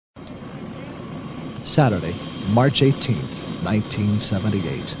Saturday, March 18th,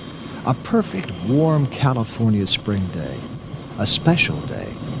 1978. A perfect, warm California spring day. A special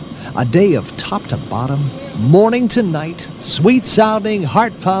day. A day of top to bottom, morning to night, sweet-sounding,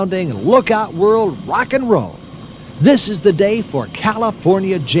 heart-pounding, lookout world rock and roll. This is the day for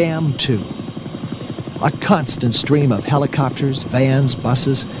California Jam 2. A constant stream of helicopters, vans,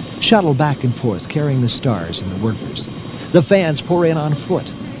 buses shuttle back and forth carrying the stars and the workers. The fans pour in on foot,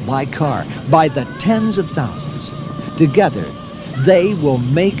 by car, by the tens of thousands. Together, they will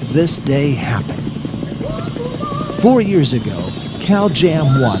make this day happen. 4 years ago, Cal Jam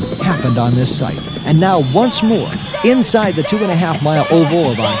 1 happened on this site, and now once more, inside the 2.5-mile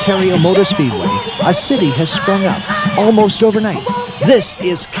oval of Ontario Motor Speedway, a city has sprung up almost overnight. This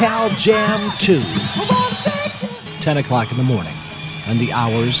is Cal Jam 2. 10 o'clock in the morning, and the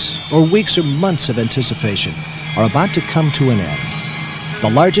hours, or weeks or months of anticipation are about to come to an end. The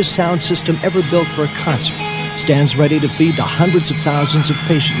largest sound system ever built for a concert stands ready to feed the hundreds of thousands of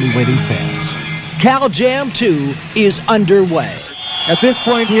patiently waiting fans. Cal Jam 2 is underway. At this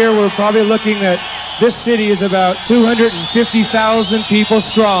point here, we're probably looking at this city is about 250,000 people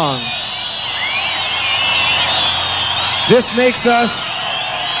strong. This makes us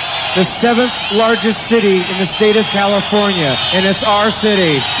the 7th largest city in the state of California, and it's our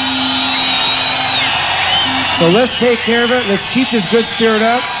city. So let's take care of it. Let's keep this good spirit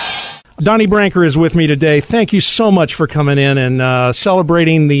up. Donnie Branker is with me today. Thank you so much for coming in and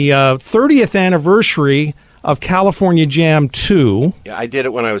celebrating the 30th anniversary of California Jam 2. Yeah, I did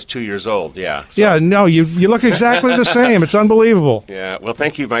it when I was 2 years old, yeah. So. Yeah, no, you look exactly the same. It's unbelievable. Yeah, well,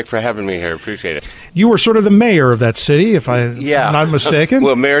 thank you, Mike, for having me here. Appreciate it. You were sort of the mayor of that city, if I'm not mistaken.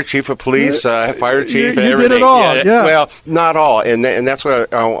 Well, mayor, chief of police, fire chief, you everything. did it all, yeah. Well, not all, and that's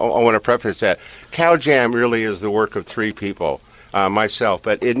what I want to preface that. Cal Jam really is the work of 3 people, myself,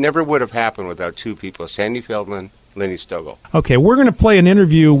 but it never would have happened without 2 people, Sandy Feldman, Lenny Stogel. Okay, we're going to play an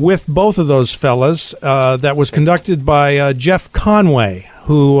interview with both of those fellas that was conducted by Jeff Conway,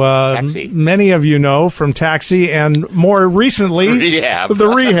 who many of you know from Taxi and more recently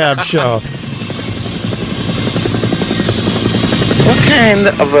the Rehab Show. What kind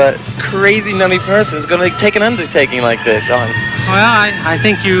of a crazy, nutty person is going to take an undertaking like this on? Well, I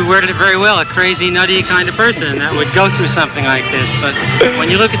think you worded it very well, a crazy, nutty kind of person that would go through something like this. But when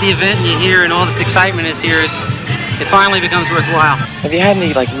you look at the event and you hear and all this excitement is here, it finally becomes worthwhile. Have you had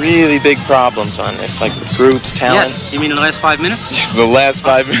any, really big problems on this, with groups, talent? Yes. You mean in the last 5 minutes? The last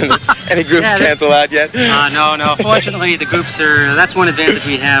 5 minutes. Any groups cancel out yet? No. Fortunately, the groups that's one advantage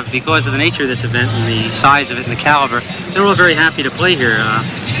we have because of the nature of this event and the size of it and the caliber. They're all very happy to play here.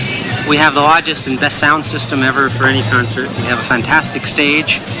 We have the largest and best sound system ever for any concert. We have a fantastic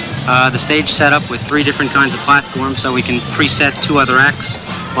stage. The stage set up with 3 different kinds of platforms so we can preset 2 other acts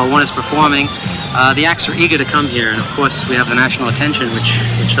while one is performing. The acts are eager to come here, and of course we have the national attention,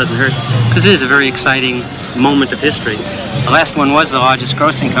 which doesn't hurt, because it is a very exciting moment of history. The last one was the largest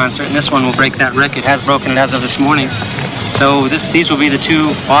grossing concert, and this one will break that record. It has broken it as of this morning. So these will be the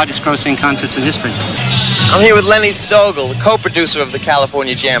 2 largest grossing concerts in history. I'm here with Lenny Stogel, the co-producer of the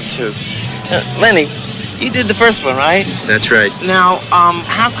California Jam 2. Lenny, you did the first one, right? That's right. Now,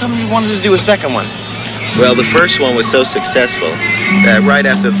 how come you wanted to do a second one? Well, the first one was so successful that right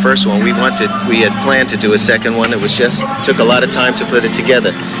after the first one, we had planned to do a second one. It was took a lot of time to put it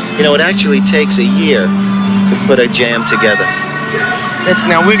together. It actually takes a year to put a jam together.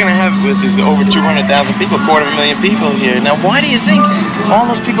 Now we're going to have there's over 200,000 people, 250,000 people here. Now, why do you think all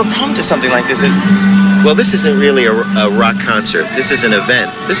those people come to something like this? Well, this isn't really a rock concert. This is an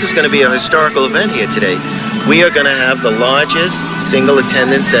event. This is going to be a historical event here today. We are going to have the largest single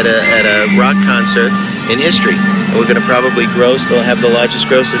attendance at a rock concert in history. And we're going to probably they'll have the largest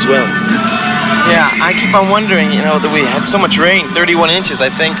gross as well. Yeah, I keep on wondering, that we had so much rain, 31 inches, I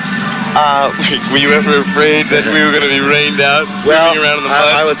think. Were you ever afraid that we were going to be rained out, swimming around in the mud?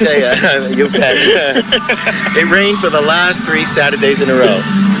 I will tell you, you bet. It rained for the last 3 Saturdays in a row.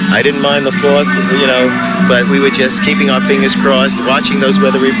 I didn't mind the 4th, but we were just keeping our fingers crossed, watching those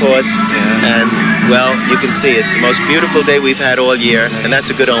weather reports, and, well, you can see it's the most beautiful day we've had all year, and that's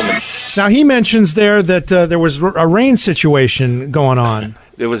a good omen. Now, he mentions there that there was a rain situation going on.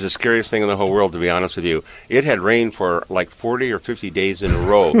 It was the scariest thing in the whole world, to be honest with you. It had rained for 40 or 50 days in a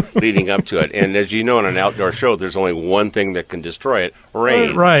row leading up to it. And as you know, in an outdoor show, there's only one thing that can destroy it,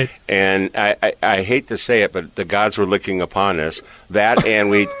 rain. Right. And I hate to say it, but the gods were looking upon us. That, and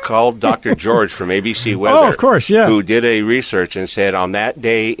we called Dr. George from ABC Weather. Oh, of course, yeah. Who did a research and said on that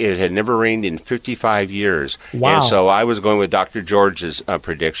day it had never rained in 55 years. Wow. And so I was going with Dr. George's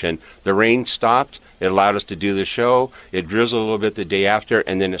prediction. The rain stopped. It allowed us to do the show. It drizzled a little bit the day after,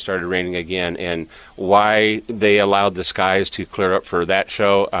 and then it started raining again. And why they allowed the skies to clear up for that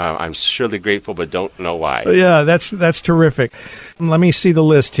show, I'm surely grateful, but don't know why. Yeah, that's terrific. Let me see the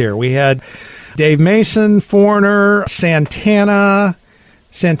list here. We had Dave Mason, Foreigner, Santana.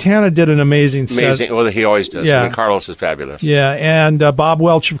 Santana did an amazing set. Well, he always does. Yeah. I mean, Carlos is fabulous. Yeah, and Bob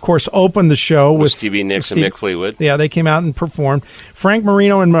Welch, of course, opened the show with Stevie Nicks and Mick Fleetwood. Yeah, they came out and performed. Frank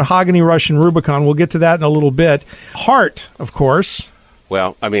Marino and Mahogany Rush and Rubicon. We'll get to that in a little bit. Heart, of course.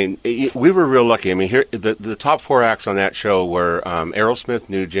 Well, I mean, we were real lucky. I mean, here the top 4 acts on that show were Aerosmith,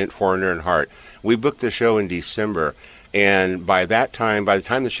 Nugent, Foreigner, and Heart. We booked the show in December. And by the time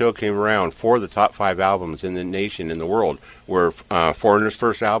the show came around, 4 of the top 5 albums in the nation, in the world, were Foreigner's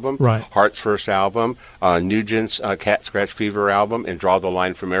first album, right. Heart's first album, Nugent's Cat Scratch Fever album, and Draw the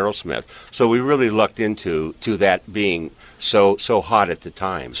Line from Aerosmith. So we really lucked into that being so hot at the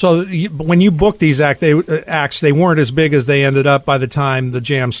time. So when you booked these acts, they weren't as big as they ended up by the time the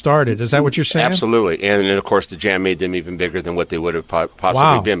Jam started. Is that what you're saying? Absolutely. And of course, the Jam made them even bigger than what they would have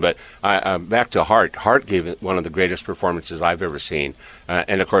possibly been. But back to Heart. Heart gave it one of the greatest performances I've ever seen.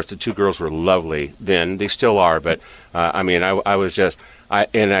 And of course, the 2 girls were lovely then. They still are. But I mean, I was just...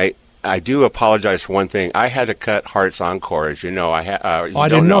 I do apologize for one thing. I had to cut Heart's encore, as you know. I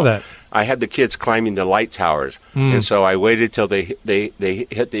didn't know that. I had the kids climbing the light towers, and so I waited till they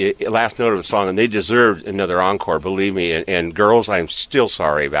hit the last note of the song, and they deserved another encore, believe me. And girls, I'm still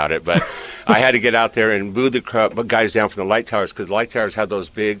sorry about it, but I had to get out there and boo the guys down from the light towers, because the light towers had those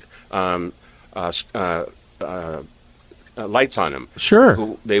big lights on them.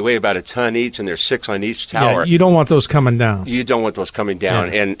 Sure. They weigh about a ton each, and there's 6 on each tower. Yeah, you don't want those coming down. You don't want those coming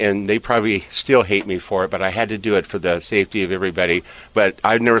down, yeah. and they probably still hate me for it, but I had to do it for the safety of everybody. But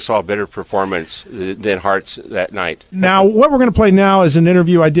I never saw a better performance than Heart's that night. Now, what we're going to play now is an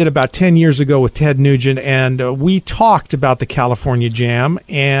interview I did about 10 years ago with Ted Nugent, and we talked about the California Jam.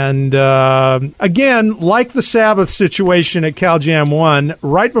 And again, like the Sabbath situation at Cal Jam 1,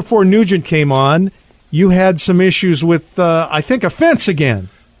 right before Nugent came on, you had some issues with, I think, a fence again.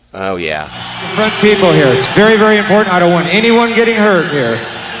 Oh, yeah. Front people here. It's very, very important. I don't want anyone getting hurt here.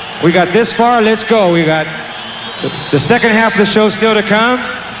 We got this far. Let's go. We got the second half of the show still to come,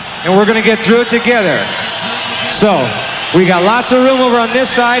 and we're going to get through it together. So we got lots of room over on this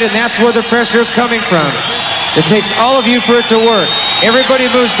side, and that's where the pressure is coming from. It takes all of you for it to work. Everybody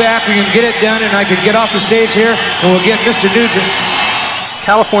moves back. We can get it done, and I can get off the stage here, and we'll get Mr. Nugent.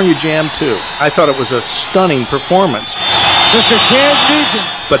 California Jam 2. I thought it was a stunning performance. Mr. Ted Nugent.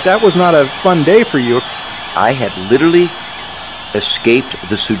 But that was not a fun day for you. I had literally escaped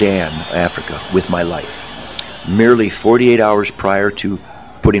the Sudan, Africa, with my life, merely 48 hours prior to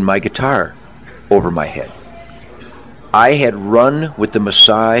putting my guitar over my head. I had run with the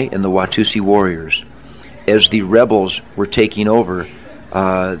Maasai and the Watusi warriors as the rebels were taking over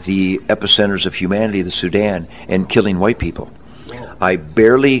the epicenters of humanity, the Sudan, and killing white people. I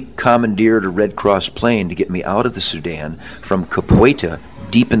barely commandeered a Red Cross plane to get me out of the Sudan from Capoeira,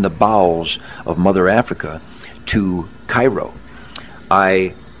 deep in the bowels of Mother Africa, to Cairo.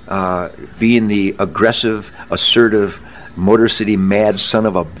 I, being the aggressive, assertive, Motor City mad son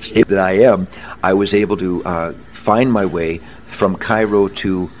of a bitch that I am, I was able to find my way from Cairo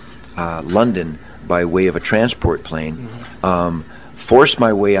to London by way of a transport plane, forced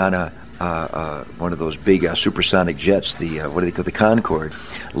my way on one of those big supersonic jets, the what do they call, the Concorde,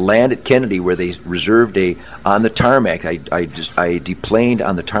 land at Kennedy, where they reserved on the tarmac. I deplaned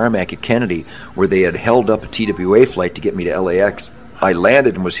on the tarmac at Kennedy, where they had held up a TWA flight to get me to LAX. I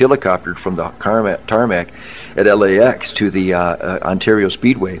landed and was helicoptered from the tarmac at LAX to the Ontario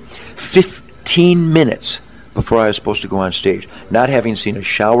Speedway 15 minutes before I was supposed to go on stage, not having seen a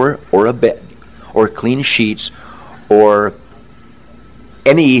shower or a bed or clean sheets or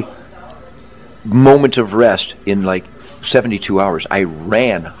any moment of rest in like 72 hours. I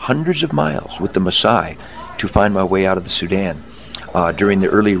ran hundreds of miles with the Maasai to find my way out of the Sudan during the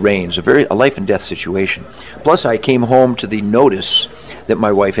early rains, a life and death situation. Plus, I came home to the notice that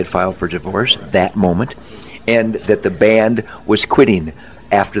my wife had filed for divorce that moment, and that the band was quitting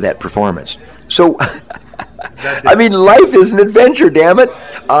after that performance. So, I mean, life is an adventure, damn it.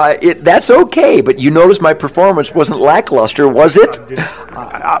 That's okay, but you notice my performance wasn't lackluster, was it?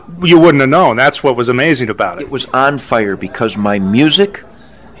 You wouldn't have known. That's what was amazing about it. It was on fire because my music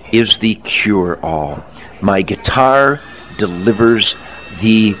is the cure-all. My guitar delivers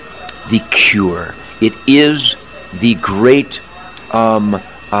the cure. It is the great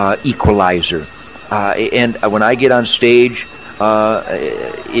equalizer. And when I get on stage,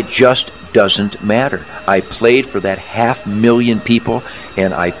 it just doesn't matter. I played for that 500,000 people,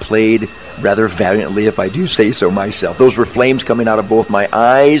 and I played rather valiantly, if I do say so myself. Those were flames coming out of both my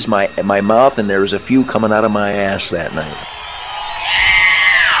eyes, my mouth, and there was a few coming out of my ass that night.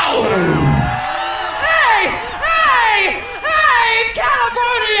 Hey,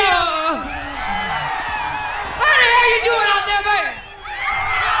 California! How the hell you doing out there, man?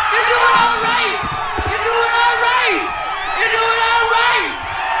 You're doing all right. You're doing all right. You're doing all right.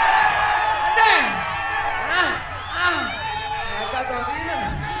 Damn.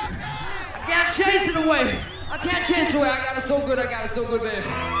 I can't chase it away. I can't chase it away. I got it so good, baby.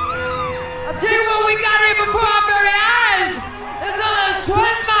 I'll tell you what we got here before our very eyes. There's another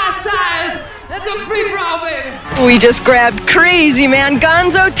twice my size. That's a free-for-all, baby. We just grabbed crazy man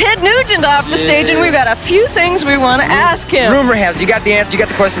Gonzo Ted Nugent off the stage, and we've got a few things we want to ask him. Rumor has it. You got the answer. You got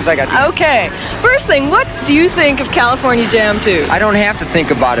the questions. I got the answer. Okay. First thing, what do you think of California Jam 2? I don't have to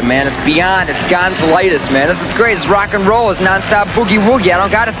think about it, man. It's beyond. It's Gonzolitis, man. This is great. It's rock and roll. It's nonstop boogie-woogie. I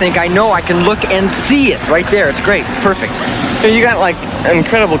don't got to think. I know. I can look and see it right there. It's great. Perfect. You got, like,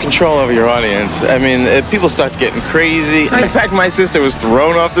 incredible control over your audience. I mean, if people start getting crazy. In fact, my sister was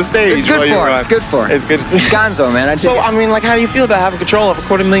thrown off the stage. It's good for her. It's good for her. It's good. It's Gonzo, man. I mean, like, how do you feel about having control of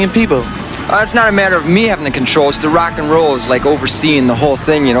 250,000 people? It's not a matter of me having the control. It's the rock and roll is like overseeing the whole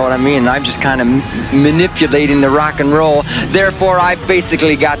thing, you know what I mean? I'm just kind of manipulating the rock and roll. Therefore, I've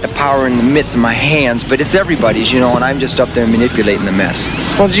basically got the power in the midst of my hands, but it's everybody's, you know, and I'm just up there manipulating the mess.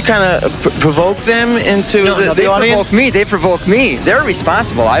 Well, did you kind of provoke them into the audience? They provoke me. They're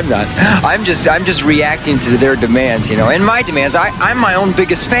responsible. I'm not. I'm just reacting to their demands, you know. And my demands, I'm my own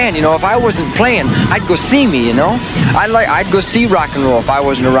biggest fan, you know. If I wasn't playing, I'd go see me, you know. I'd go see rock and roll if I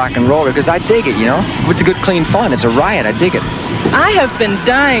wasn't a rock and roller, because I dig it, you know. It's a good, clean fun. It's a riot. I dig it. I have been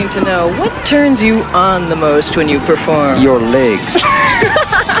dying to know what turns you on the most when you perform. Your legs.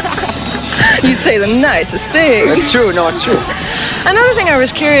 You'd say the nicest thing. It's true. No, it's true. Another thing I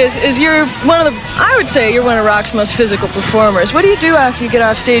was curious is I would say you're one of rock's most physical performers. What do you do after you get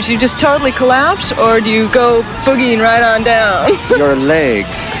off stage? Do you just totally collapse, or do you go boogieing right on down? Your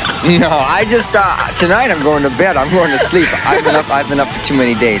legs. No, I just, tonight I'm going to bed. I'm going to sleep. I've been up for too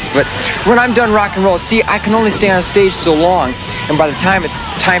many days. But when I'm done rock and roll, see, I can only stay on stage so long, and by the time it's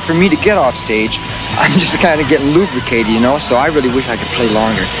time for me to get off stage, I'm just kind of getting lubricated, you know, so I really wish I could play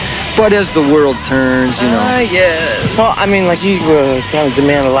longer. But as the world turns, you know. Yes. Well, I mean, like, you kind of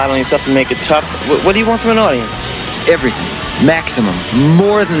demand a lot on yourself to make it tough. What do you want from an audience? Everything. Maximum.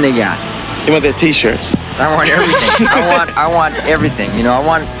 More than they got. You want their T-shirts? I want everything. I want everything. You know, I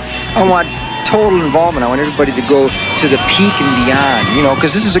want total involvement. I want everybody to go to the peak and beyond, you know,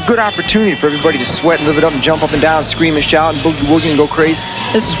 because this is a good opportunity for everybody to sweat and live it up and jump up and down, scream and shout and boogie-woogie and go crazy.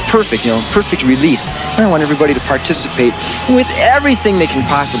 This is perfect, you know, perfect release. And I want everybody to participate with everything they can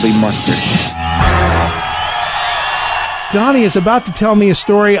possibly muster. Donnie is about to tell me a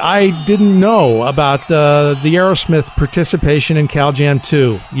story I didn't know about the Aerosmith participation in Cal Jam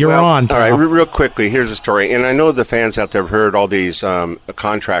 2. You're on. All right, real quickly, here's a story. And I know the fans out there have heard all these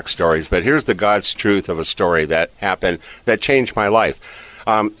contract stories, but here's the God's truth of a story that happened that changed my life.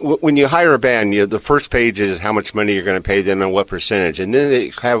 When you hire a band, the first page is how much money you're going to pay them and what percentage. And then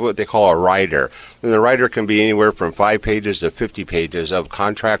they have what they call a rider. And the rider can be anywhere from 5 pages to 50 pages of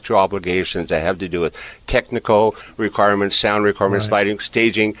contractual obligations that have to do with technical requirements, sound requirements, lighting,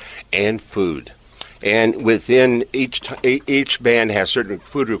 staging, and food. And within each band has certain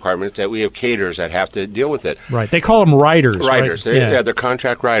food requirements that we have caterers that have to deal with it. Right. They call them riders. Riders. Right? They're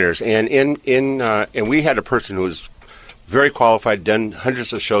contract riders. And and we had a person who was very qualified, done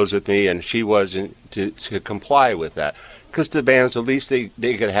hundreds of shows with me, and she was to comply with that. Because the bands, the least they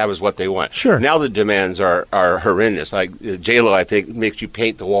could have is what they want. Sure. Now the demands are horrendous. Like J-Lo, I think, makes you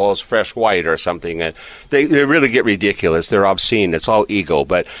paint the walls fresh white or something. And they really get ridiculous. They're obscene. It's all ego.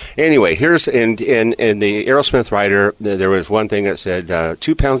 But anyway, here's in the Aerosmith rider, there was one thing that said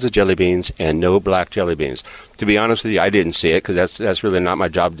 2 pounds of jelly beans and no black jelly beans. To be honest with you, I didn't see it because that's really not my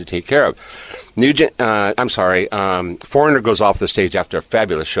job to take care of. Foreigner goes off the stage after a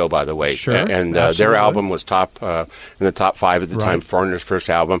fabulous show, by the way. Sure, and their album was top in the top 5 at the time, Foreigner's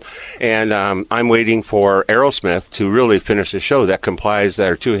first album. And I'm waiting for Aerosmith to really finish the show. That complies that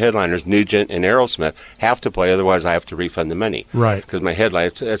our 2 headliners, Nugent and Aerosmith, have to play. Otherwise, I have to refund the money. Right. Because my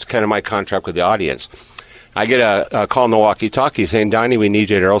headliner, that's kind of my contract with the audience. I get a call in the walkie-talkie saying, Donnie, we need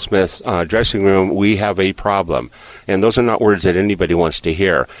you at Aerosmith's dressing room. We have a problem. And those are not words that anybody wants to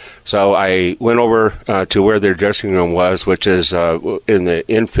hear. So I went over to where their dressing room was, which is in the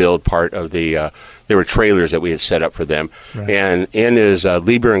infield part of the there were trailers that we had set up for them. Right. And in is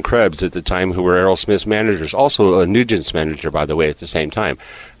Lieber and Krebs at the time, who were Aerosmith's managers, also Nugent's manager, by the way, at the same time.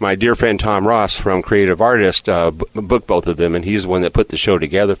 My dear friend Tom Ross from Creative Artist booked both of them, and he's the one that put the show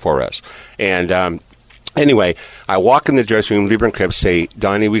together for us. And anyway, I walk in the dressing room, Lieber and Krebs say,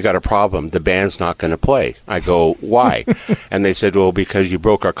 Donnie, we got a problem. The band's not going to play. I go, why? And they said, well, because you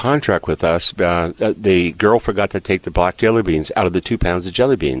broke our contract with us. The girl forgot to take the black jelly beans out of the 2 pounds of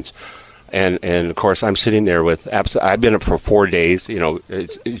jelly beans. And of course, I'm sitting there with I've been up for 4 days.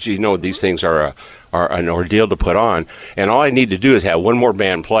 These things are an ordeal to put on, and all I need to do is have one more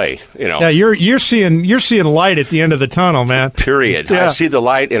band play. Yeah, you're seeing light at the end of the tunnel, man. Period. Yeah. I see the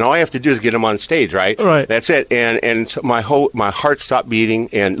light, and all I have to do is get them on stage. Right. That's it. And so my heart stopped beating,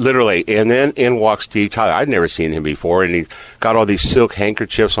 and literally, and then in walks Steve Tyler. I'd never seen him before, and he's got all these silk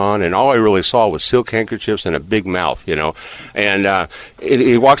handkerchiefs on, and all I really saw was silk handkerchiefs and a big mouth. And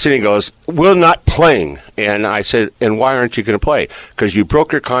he walks in and he goes, we're not playing. And I said, and why aren't you going to play? Because you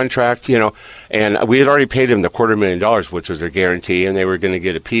broke your contract, and we had already paid him the $250,000, which was their guarantee, and they were going to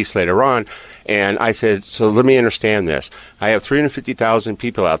get a piece later on. And I said, so let me understand this. I have 350,000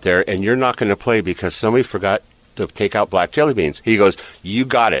 people out there, and you're not going to play because somebody forgot to take out black jelly beans. He goes, you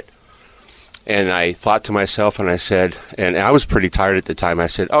got it. And I thought to myself, and I said, and I was pretty tired at the time, I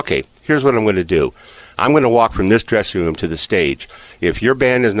said, okay, here's what I'm going to do. I'm going to walk from this dressing room to the stage. If your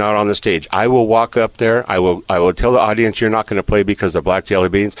band is not on the stage, I will walk up there. I will tell the audience you're not going to play because of black jelly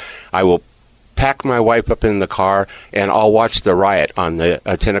beans. I will pack my wife up in the car, and I'll watch the riot on the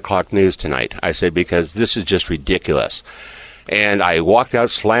 10 o'clock news tonight. I said, because this is just ridiculous. And I walked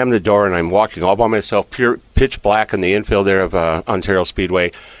out, slammed the door, and I'm walking all by myself, pure pitch black in the infield there of Ontario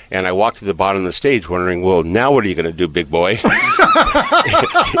Speedway. And I walked to the bottom of the stage wondering, well, now what are you going to do, big boy?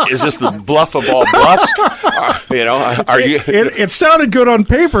 Is this the bluff of all bluffs? Are you? It sounded good on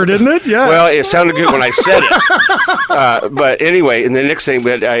paper, didn't it? Yeah. Well, it sounded good when I said it. But anyway, and the next thing,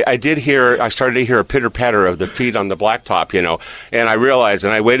 I started to hear a pitter-patter of the feet on the blacktop, and I realized,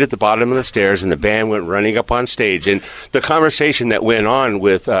 and I waited at the bottom of the stairs, and the band went running up on stage. And the conversation that went on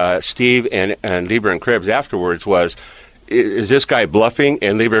with Steve and Lieber and Krebs afterwards was, is this guy bluffing?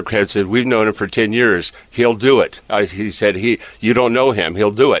 And Lieber Krebs said, we've known him for 10 years. He'll do it. He said, you don't know him.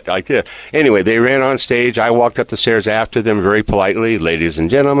 He'll do it. Like this. Anyway, they ran on stage. I walked up the stairs after them very politely. Ladies and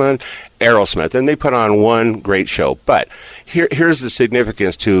gentlemen, Aerosmith. And they put on one great show. But here's the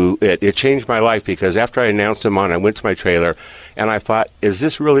significance to it. It changed my life because after I announced them on, I went to my trailer, and I thought, is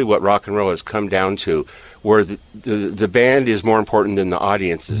this really what rock and roll has come down to? Where the band is more important than the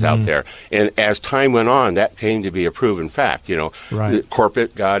audience is out there. And as time went on, that came to be a proven fact. The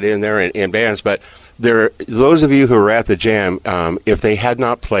corporate got in there and bands. But those of you who were at the Jam, if they had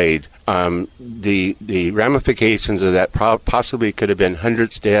not played, the ramifications of that possibly could have been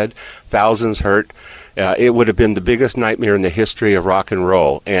hundreds dead, thousands hurt. It would have been the biggest nightmare in the history of rock and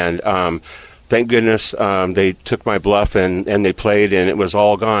roll. And thank goodness they took my bluff and they played, and it was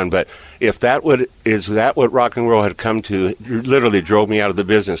all gone. But if is that what rock and roll had come to, it literally drove me out of the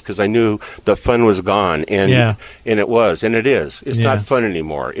business because I knew the fun was gone, and it was, and it is. It's not fun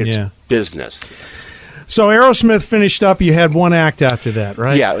anymore. It's business. So Aerosmith finished up. You had one act after that,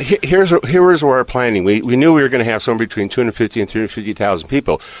 right? Yeah. Here's our planning. We knew we were going to have somewhere between 250 and 350,000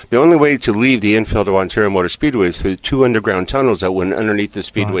 people. The only way to leave the infield of Ontario Motor Speedway is through 2 underground tunnels that went underneath the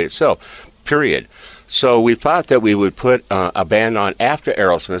speedway itself. Period. So we thought that we would put a band on after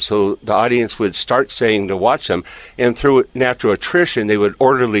Aerosmith so the audience would start saying to watch them, and through natural attrition, they would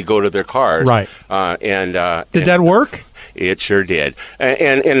orderly go to their cars. Right. Did that work? It sure did.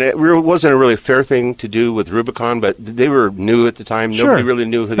 And it wasn't a really fair thing to do with Rubicon, but they were new at the time. Sure. Nobody really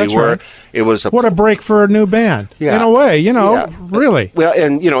knew who they were. Right. It was what a break for a new band. Yeah. In a way, really. Well,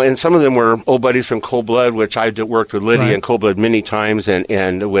 and some of them were old buddies from Cold Blood, which I worked with Lydia and Cold Blood many times,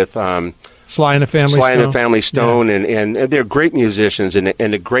 and with Sly and the Family Stone, and they're great musicians and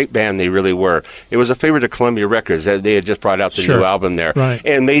a great band they really were. It was a favorite of Columbia Records that they had just brought out the new album there. Right.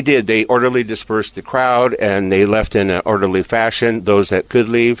 And they did. They orderly dispersed the crowd, and they left in an orderly fashion, those that could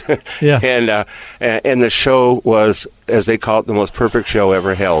leave. And the show was, as they call it, the most perfect show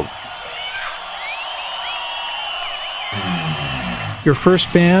ever held. Your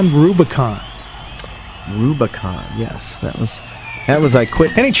first band, Rubicon. Rubicon, yes. That was I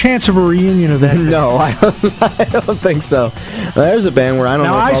quit. Any chance of a reunion of that? No, I don't think so. There's a band where I don't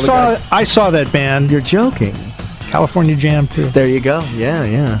know if all the guys... I saw that band. You're joking. California Jam 2. There you go.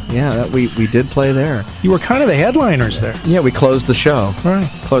 Yeah. We did play there. You were kind of the headliners there. Yeah, we closed the show. Right.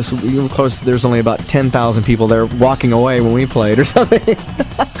 We were close. There's only about 10,000 people there walking away when we played or something.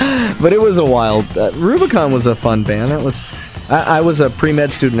 But it was a wild. Rubicon was a fun band. I was a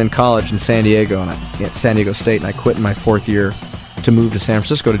pre-med student in college in San Diego, at San Diego State, and I quit in my 4th year to move to San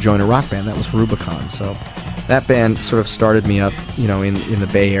Francisco to join a rock band. That was Rubicon. So that band sort of started me up, in the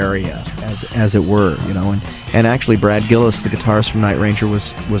Bay Area, as it were, And actually, Brad Gillis, the guitarist from Night Ranger,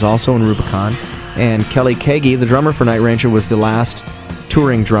 was also in Rubicon, and Kelly Kagi, the drummer for Night Ranger, was the last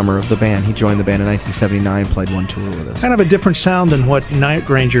touring drummer of the band. He joined the band in 1979, played one tour with us. Kind of a different sound than what Night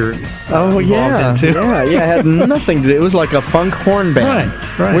Ranger evolved into. Yeah, it had nothing to do. It was like a funk horn band.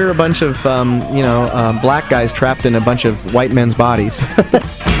 Right. We were a bunch of, black guys trapped in a bunch of white men's bodies.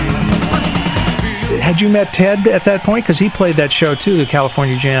 Had you met Ted at that point? Because he played that show too, the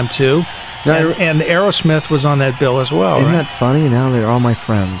California Jam 2. And Aerosmith was on that bill as well. Isn't that funny? Now they're all my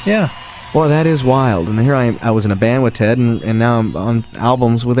friends. Yeah. Well, that is wild. And here I was in a band with Ted, and now I'm on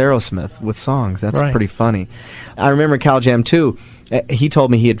albums with Aerosmith, with songs. That's pretty funny. I remember Cal Jam 2, he told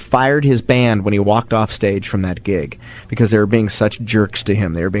me he had fired his band when he walked off stage from that gig because they were being such jerks to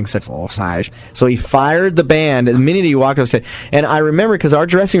him. They were being such sage. So he fired the band the minute he walked off stage. And I remember because our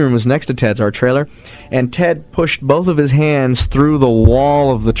dressing room was next to Ted's, our trailer, and Ted pushed both of his hands through the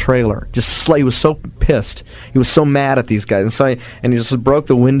wall of the trailer. He was so pissed. He was so mad at these guys. And he just broke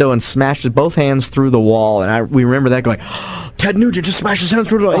the window and smashed both hands through the wall. And we remember that going, Ted Nugent just smashed his hands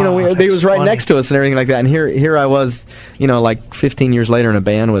through the wall. He was right next to us and everything like that. And here I was, like 15 years later in a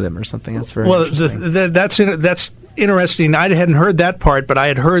band with him or something. That's very interesting. That's interesting. I hadn't heard that part, but I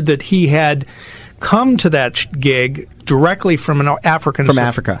had heard that he had come to that gig directly from an African... From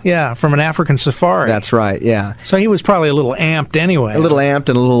Africa. Yeah, from an African safari. That's right, yeah. So he was probably a little amped anyway. A little amped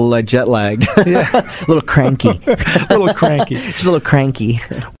and a little jet-lagged. Yeah. A little cranky. A little cranky. Just a little cranky.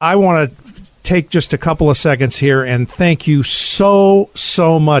 I want to take just a couple of seconds here and thank you so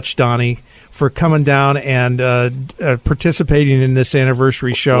much, Donnie, for coming down and participating in this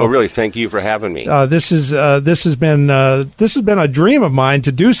anniversary show. Well, really, thank you for having me. This has been a dream of mine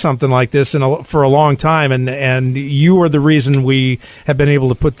to do something like this for a long time, and you are the reason we have been able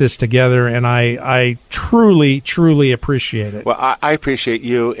to put this together, and I truly appreciate it. Well, I appreciate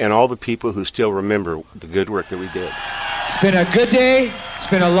you and all the people who still remember the good work that we did. It's been a good day. It's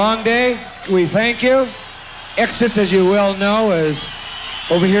been a long day. We thank you. Exits, as you well know, is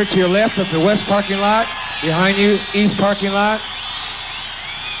over here to your left of the west parking lot. Behind you, east parking lot.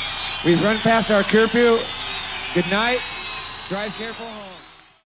 We've run past our curfew. Good night. Drive careful home.